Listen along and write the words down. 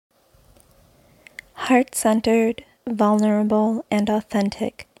Heart-centered, vulnerable, and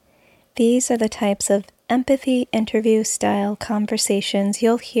authentic. These are the types of empathy interview-style conversations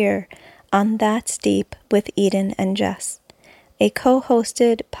you'll hear on That's Deep with Eden and Jess, a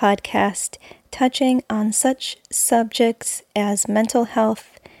co-hosted podcast touching on such subjects as mental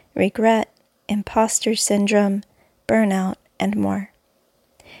health, regret, imposter syndrome, burnout, and more.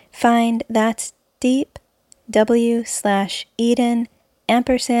 Find That's Deep W/Eden_Jess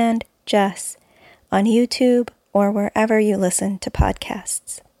on YouTube or wherever you listen to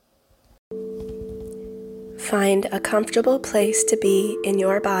podcasts. Find a comfortable place to be in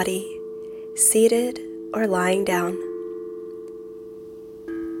your body, seated or lying down.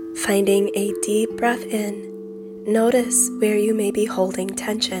 Finding a deep breath in, notice where you may be holding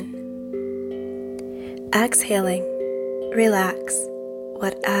tension. Exhaling, relax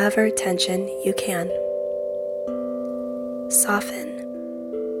whatever tension you can. Soften.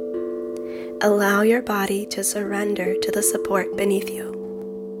 Allow your body to surrender to the support beneath you.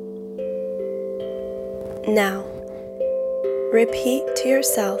 Now, repeat to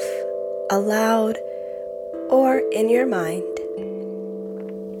yourself aloud or in your mind,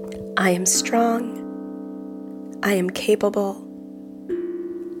 I am strong, I am capable,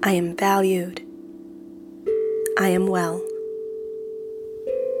 I am valued, I am well.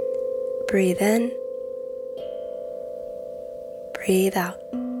 Breathe in, breathe out.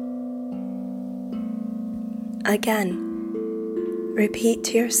 Again, repeat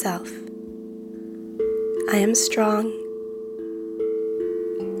to yourself, I am strong,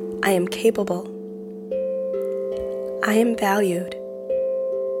 I am capable, I am valued,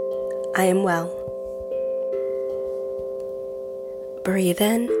 I am well. Breathe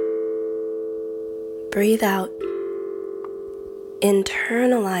in, breathe out,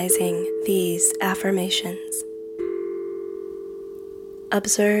 internalizing these affirmations.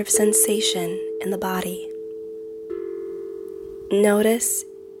 Observe sensation in the body. Notice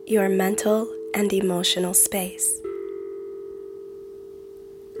your mental and emotional space.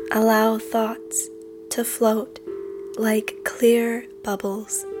 Allow thoughts to float like clear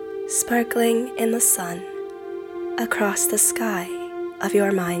bubbles sparkling in the sun across the sky of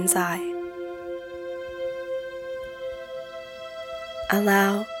your mind's eye.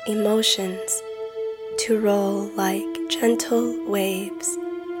 Allow emotions to roll like gentle waves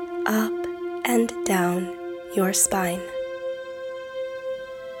up and down your spine.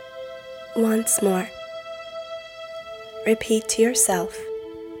 Once more, repeat to yourself,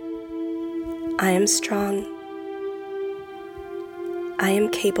 I am strong, I am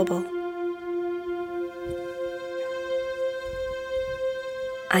capable,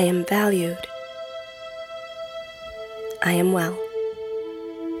 I am valued, I am well.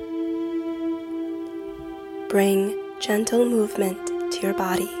 Bring gentle movement to your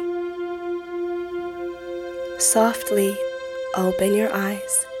body. Softly open your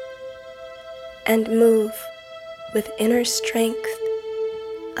eyes and move with inner strength,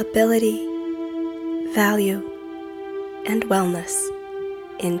 ability, value, and wellness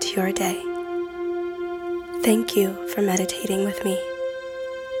into your day. Thank you for meditating with me.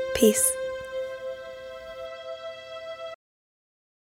 Peace.